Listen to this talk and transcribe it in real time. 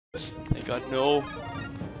Thank God, no.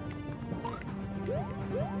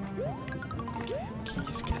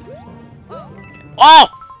 Keys, cats. Oh!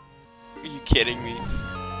 Are you kidding me?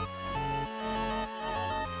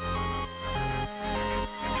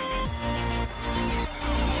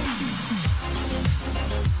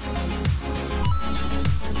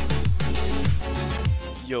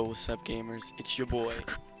 Yo, what's up, gamers? It's your boy,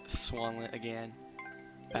 Swanlet again.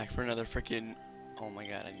 Back for another freaking. Oh my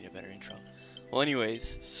god, I need a better intro. Well,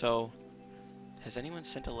 anyways, so. Has anyone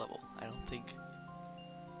sent a level? I don't think.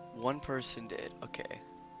 One person did. Okay.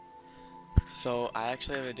 So, I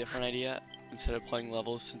actually have a different idea. Instead of playing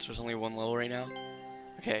levels, since there's only one level right now.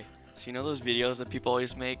 Okay, so you know those videos that people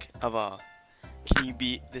always make of, can you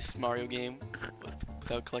beat this Mario game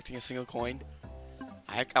without collecting a single coin?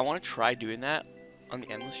 I want to try doing that on the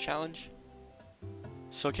Endless Challenge.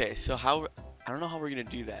 So, okay, so how, I don't know how we're going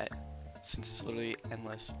to do that, since it's literally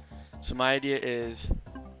endless. So my idea is,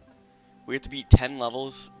 we have to beat 10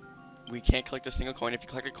 levels. We can't collect a single coin. If you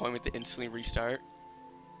collect a coin, we have to instantly restart.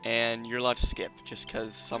 And you're allowed to skip, just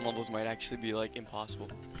because some levels might actually be, like, impossible.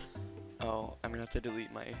 Oh, I'm going to have to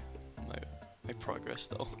delete my progress,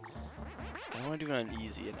 though. I don't want to do it on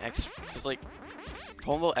easy and expert, because, like, the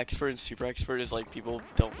problem about expert and super expert is, like, people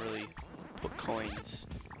don't really put coins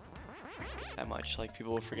that much. Like,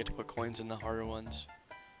 people will forget to put coins in the harder ones.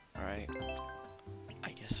 Alright.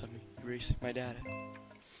 I guess I'm erasing my data.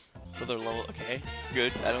 For their level. Okay,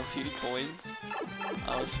 good. I don't see any coins.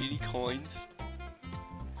 I don't see any coins.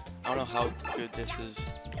 I don't know how good this is.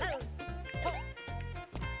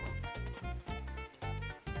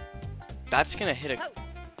 That's gonna hit a. Okay,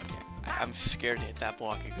 I'm scared to hit that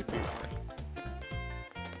block. It could be wrong.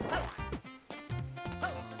 No,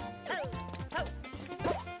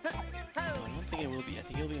 I don't think it will be. I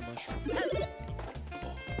think it'll be a mushroom.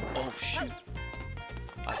 Oh shoot.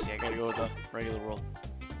 I see. I gotta go with the regular roll.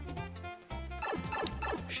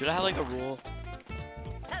 Should I have like a rule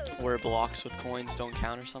where blocks with coins don't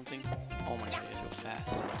count or something? Oh my god, I gotta go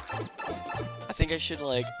fast. I think I should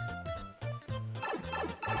like.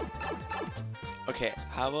 Okay,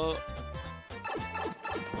 how about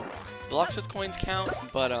blocks with coins count,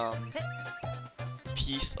 but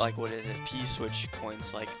like what is it? P-switch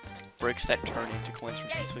coins, like bricks that turn into coins from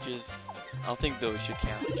P-switches. I don't think those should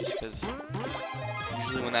count, just because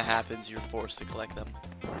usually when that happens, you're forced to collect them.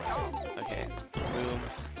 Okay, boom.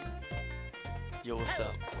 Yo, what's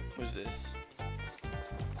up? What's this?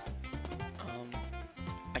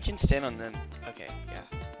 I can stand on them. Okay, yeah.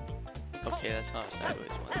 Okay, that's not a sideways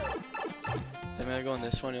one. Then when I go on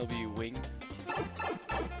this one, it'll be winged.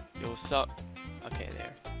 Yo, what's up? Okay,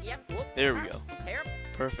 there. Yep. There we go.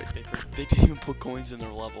 Perfect. They didn't even put coins in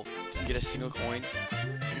their level. You can get a single coin.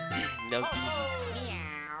 That was easy.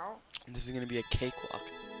 Meow. And this is gonna be a cakewalk.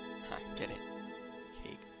 Ha, get it?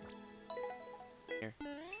 Cake. Here.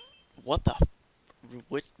 What the?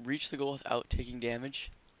 Reach the goal without taking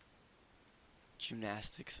damage.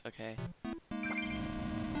 Gymnastics. Okay.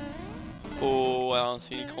 Oh, I don't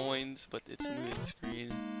see any coins, but it's a moving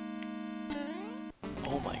screen.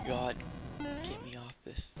 Oh my god. Get me off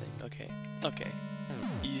this thing. Okay. Okay.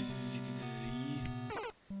 Easy.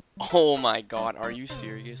 Oh my god, are you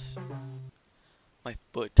serious? My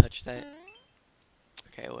foot touched that.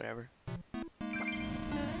 Okay, whatever.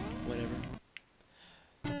 Whatever.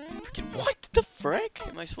 Freaking what the frick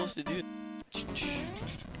am I supposed to do?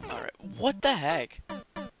 Alright, what the heck?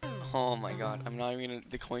 Oh my god, I'm not even gonna.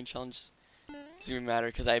 The coin challenge doesn't even matter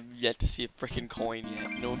because I've yet to see a freaking coin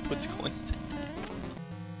yet. No one puts coins in.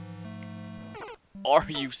 Are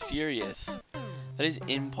you serious? That is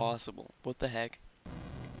impossible. What the heck?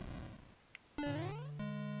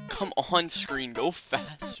 Come on, screen, go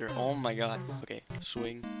faster. Oh my god. Okay,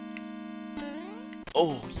 swing.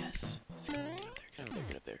 Oh, yes. Let's go. Get up there,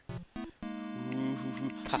 get up there,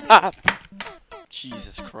 get up there. Ha ha!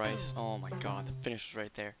 Jesus Christ. Oh my god, the finish was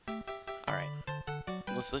right there. Alright.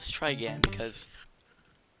 Let's try again because.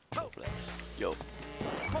 Yo.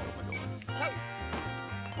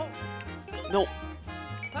 No!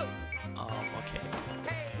 Okay.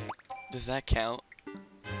 Does that count?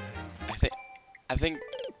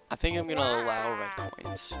 I think I'm gonna allow red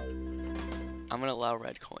coins. I'm gonna allow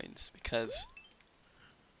red coins because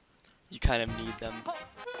you kind of need them.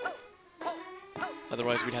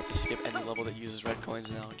 Otherwise, we'd have to skip any level that uses red coins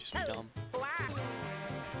and that would just be dumb.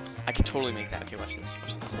 I could totally make that. Okay, watch this.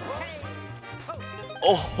 Watch this.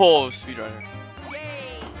 Oh, speedrunner.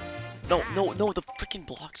 No, no, no, the freaking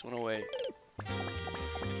blocks went away.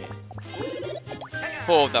 Okay.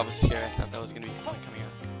 Oh, that was scary. I thought that was gonna be coming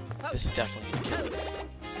out. This is definitely gonna kill me.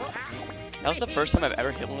 That was the first time I've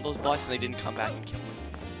ever hit one of those blocks and they didn't come back and kill me.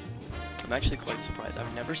 I'm actually quite surprised.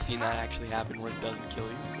 I've never seen that actually happen where it doesn't kill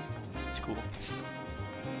you. It's cool.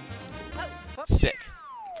 Sick.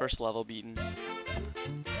 First level beaten.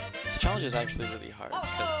 This challenge is actually really hard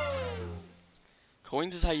because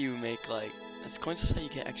coins is how you make like coins is how you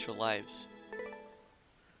get extra lives.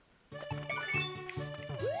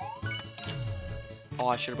 Oh,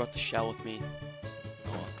 I should have brought the shell with me.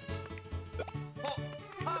 Oh.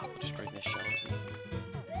 I'll just bring this shell with me.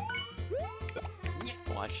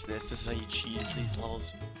 Watch this. This is how you cheese these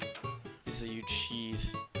levels. This is how you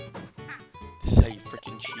cheese. This is how you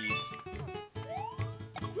freaking cheese.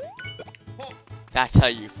 That's how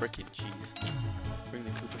you freaking cheese. Bring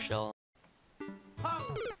the Koopa shell.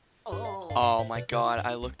 Oh my god,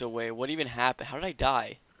 I looked away. What even happened? How did I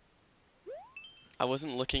die? I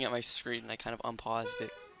wasn't looking at my screen and I kind of unpaused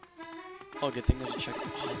it. Oh, good thing there's a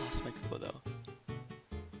checkpoint. Oh, I lost my Koopa though.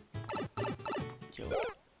 Yo.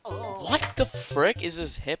 What the frick is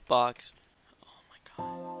this hitbox? Oh my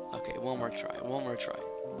god. Okay, one more try. One more try.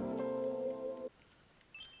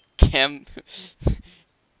 Camp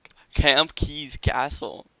Keys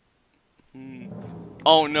Castle.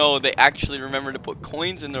 Oh no, they actually remember to put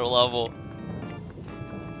coins in their level.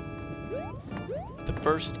 The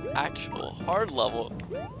first actual hard level.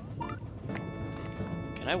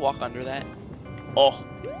 Can I walk under that? Oh.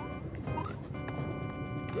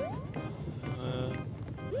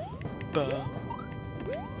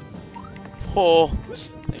 Oh.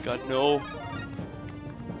 Thank God, no.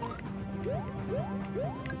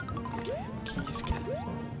 Keys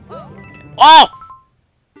Castle. Oh!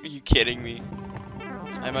 Are you kidding me?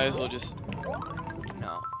 I might as well just...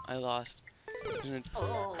 No, I lost.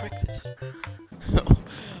 Frick this.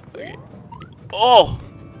 Okay. Oh!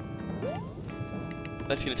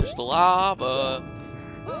 That's gonna touch the lava.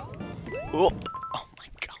 Oh! Oh my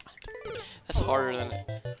god. That's harder than it.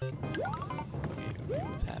 Okay,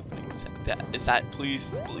 what's happening? What's happening? Is that...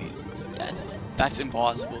 Please, please. Yes. That's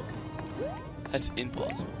impossible. That's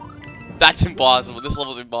impossible. That's impossible. This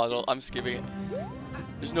level's impossible. I'm skipping it.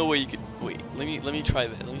 There's no way you could... Wait, let me try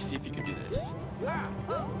this. Let me see if you can do this.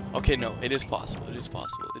 Okay, no. It is possible. It is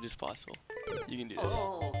possible. It is possible. You can do this.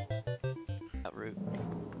 That route.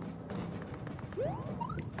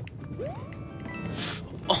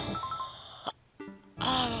 Oh,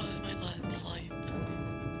 that was my last life.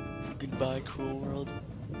 Goodbye, cruel world.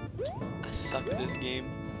 I suck at this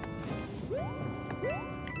game.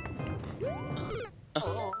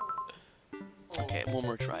 Okay, one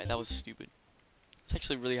more try. That was stupid. It's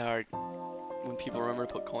actually really hard when people remember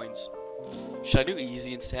to put coins. Should I do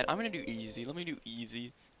easy instead? I'm gonna do easy. Let me do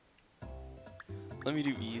easy. Let me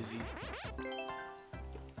do easy.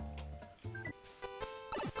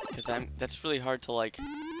 Cause that's really hard to like.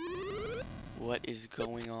 What is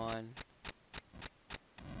going on?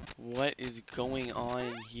 What is going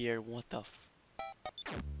on here? What the f?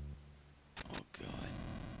 Oh god.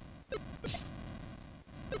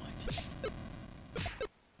 What?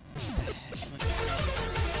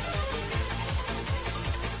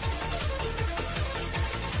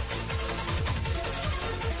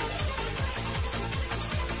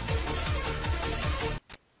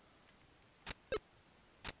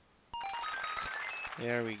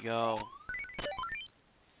 There we go.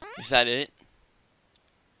 Is that it?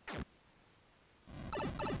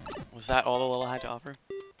 Was that all the level had to offer?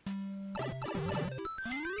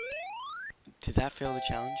 Did that fail the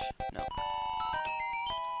challenge? No.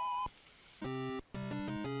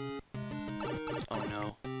 Oh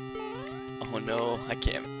no. Oh no, I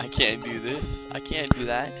can't do this. I can't do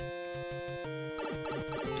that.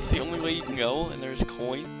 It's the only way you can go and there's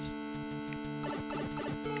coins?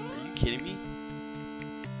 Are you kidding me?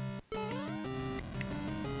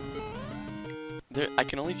 I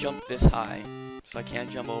can only jump this high, so I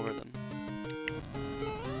can't jump over them.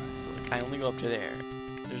 So like, I only go up to there.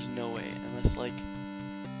 There's no way, unless like...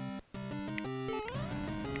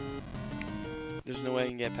 There's no way I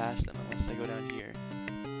can get past them unless I go down here.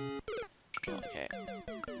 Okay.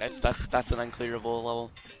 That's an unclearable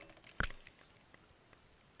level.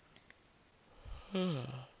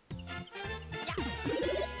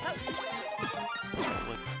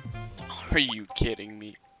 Are you kidding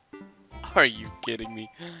me? Are you kidding me?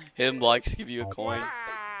 Hidden blocks give you a coin.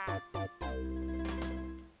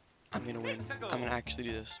 I'm gonna win. I'm gonna actually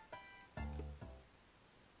do this.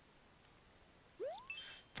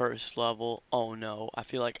 First level. Oh no. I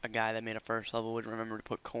feel like a guy that made a first level would remember to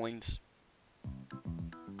put coins.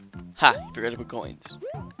 Ha! He forgot to put coins.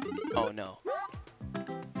 Oh no.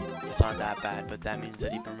 It's not that bad, but that means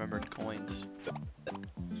that he remembered coins.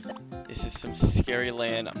 This is some scary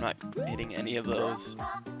land. I'm not hitting any of those.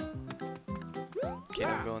 Okay,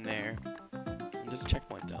 I'm going there. There's a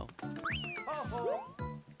checkpoint though.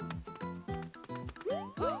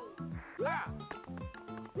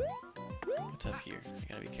 What's up here? I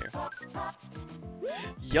gotta be careful.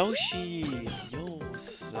 Yoshi! Yo,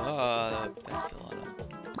 what's up? Thanks a lot.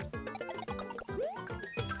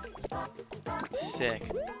 Sick.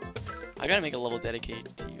 I gotta make a level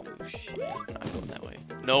dedicated to Yoshi. I'm not going that way.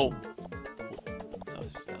 No! That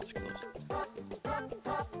was close.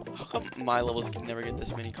 How come my levels can never get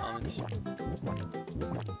this many comments?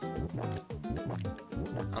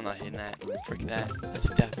 I'm not hitting that. Frick that. That's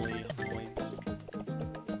definitely points.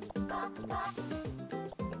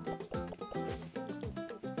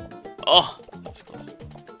 Oh! That was close.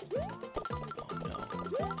 Oh no.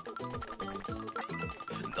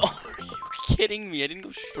 Oh, are you kidding me? I didn't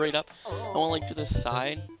go straight up. I went like to the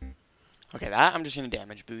side. Okay, that I'm just gonna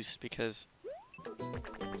damage boost because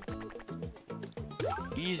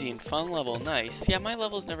easy and fun level, nice. Yeah, my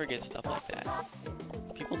levels never get stuff like that.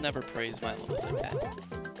 People never praise my levels like that.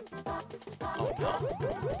 Oh no.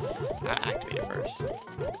 I activate it first.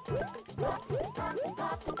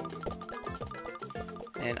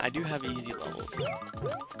 And I do have easy levels.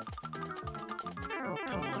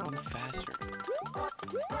 Come on, move faster.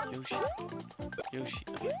 Yoshi. Yoshi.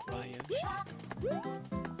 Okay, bye Yoshi.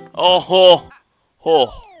 Oh ho!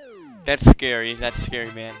 Oh! That's scary. That's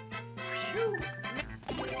scary, man.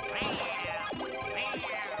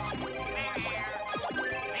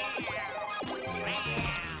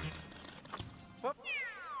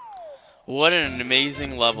 What an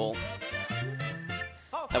amazing level.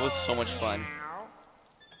 That was so much fun.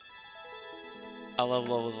 I love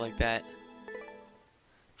levels like that.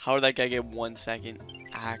 How did that guy get 1 second?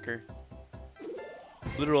 A hacker.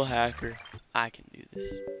 Literal hacker. I can do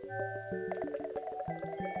this.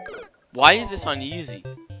 Why is this on easy?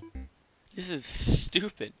 This is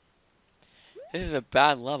stupid. This is a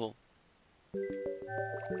bad level.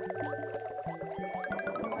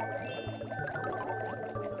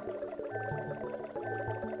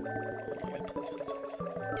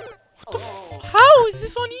 What the f- How is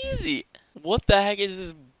this on easy? What the heck is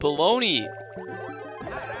this baloney?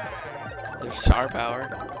 There's star power.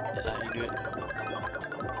 Is that how you do it?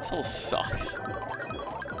 This level sucks.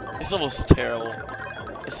 This level's terrible.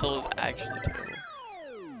 This level is actually terrible.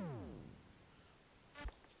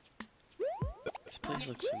 This place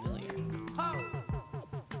looks familiar.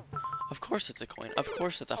 Of course it's a coin. Of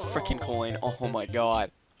course it's a freaking coin. Oh my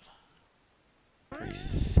god. Pretty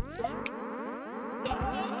sick.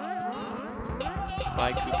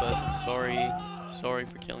 Bye, Koopas. I'm sorry. Sorry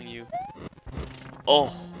for killing you.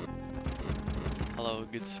 Oh. Hello,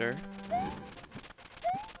 good sir.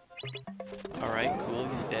 Alright, cool.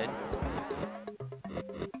 He's dead.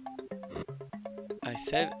 I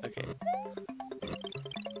said... Okay.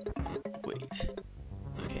 Wait.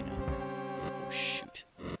 Okay, no. Oh, shoot.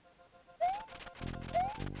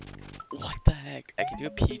 What the heck? I can do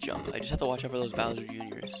a P jump. I just have to watch out for those Bowser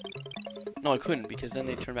Juniors. No, I couldn't because then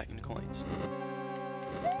they turn back into coins.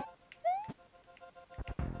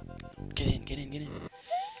 Get in, get in, get in.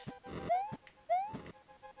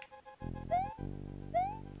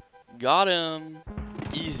 Got him.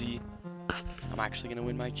 Easy. I'm actually gonna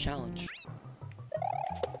win my challenge.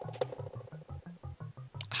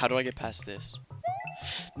 How do I get past this?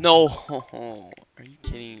 No. Are you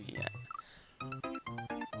kidding me?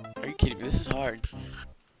 Are you kidding me? This is hard.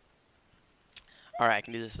 Alright, I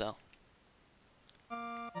can do this though.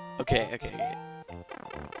 Okay.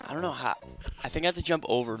 I don't know how. I think I have to jump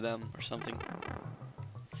over them or something.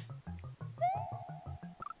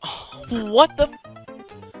 What the?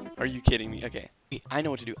 Are you kidding me? Okay. I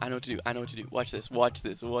know what to do. Watch this. Watch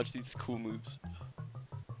these cool moves.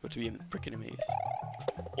 What to be freaking amazed.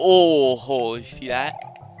 Oh, you see that?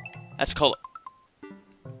 That's called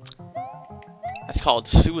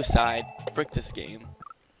suicide. Frick this game.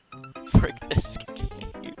 Frick this game.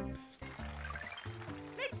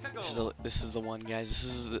 This is the one, guys. This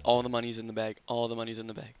is all the money's in the bag. All the money's in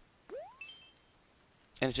the bag.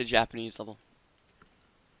 And it's a Japanese level.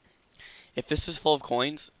 If this is full of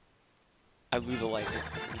coins, I lose a life.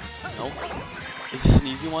 Nope. Is this an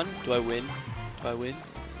easy one? Do I win?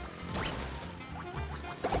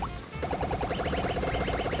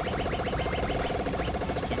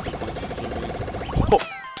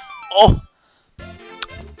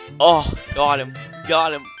 Oh, got him.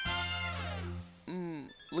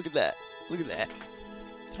 Look at that.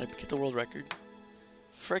 Did I get the world record?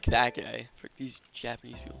 Frick that guy. Frick these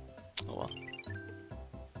Japanese people. Oh well.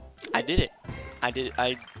 I did it. I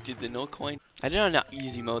did the no coin. I did it on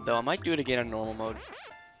easy mode though. I might do it again on normal mode.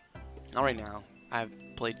 Not right now. I've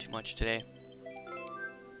played too much today.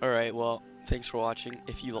 Alright, well, thanks for watching.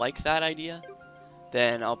 If you like that idea,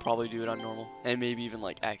 then I'll probably do it on normal and maybe even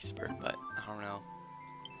like expert, but I don't know.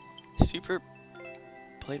 Super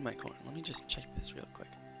played my corner. Let me just check this real quick.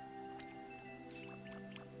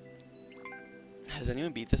 Has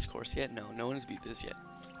anyone beat this course yet? No, no one has beat this yet.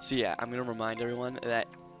 So yeah, I'm gonna remind everyone that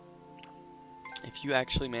if you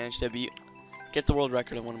actually manage to get the world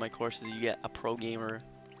record on one of my courses, you get a the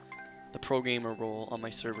pro gamer role on my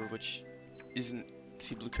server, which isn't.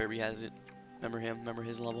 See, Blue Kirby has it. Remember him? Remember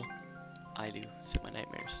his level? I do. It's in my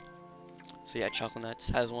nightmares. So yeah, Chocolate Nuts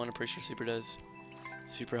has one. I'm pretty sure Super does.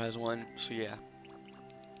 Super has one. So yeah,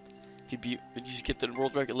 if you just get the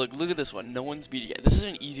world record. Look at this one. No one's beat it yet. This is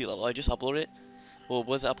an easy level. I just uploaded it. Well, it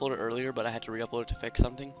was uploaded earlier, but I had to re-upload it to fix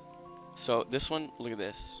something. So this one, look at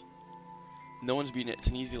this. No one's beaten it. It's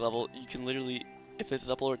an easy level. You can literally, if this is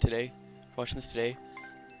uploaded today, watching this today,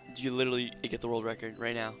 you literally get the world record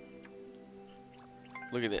right now.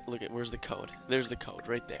 Look at it. Look at, where's the code? There's the code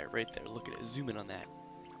right there, right there. Look at it. Zoom in on that.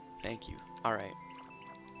 Thank you. All right.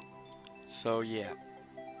 So yeah.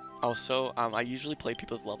 Also, I usually play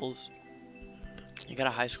people's levels. You got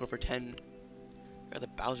a high score for 10. Got the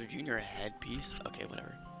Bowser Jr. headpiece. Okay,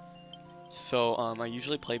 whatever. So I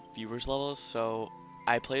usually play viewers levels. So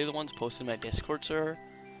I play the ones posted in my Discord server.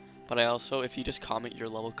 But I also, if you just comment your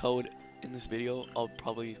level code in this video, I'll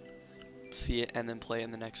probably see it and then play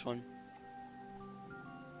in the next one.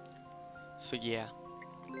 So yeah,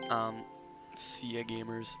 see ya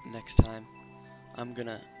gamers next time. I'm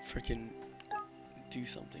gonna freaking do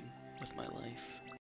something with my life.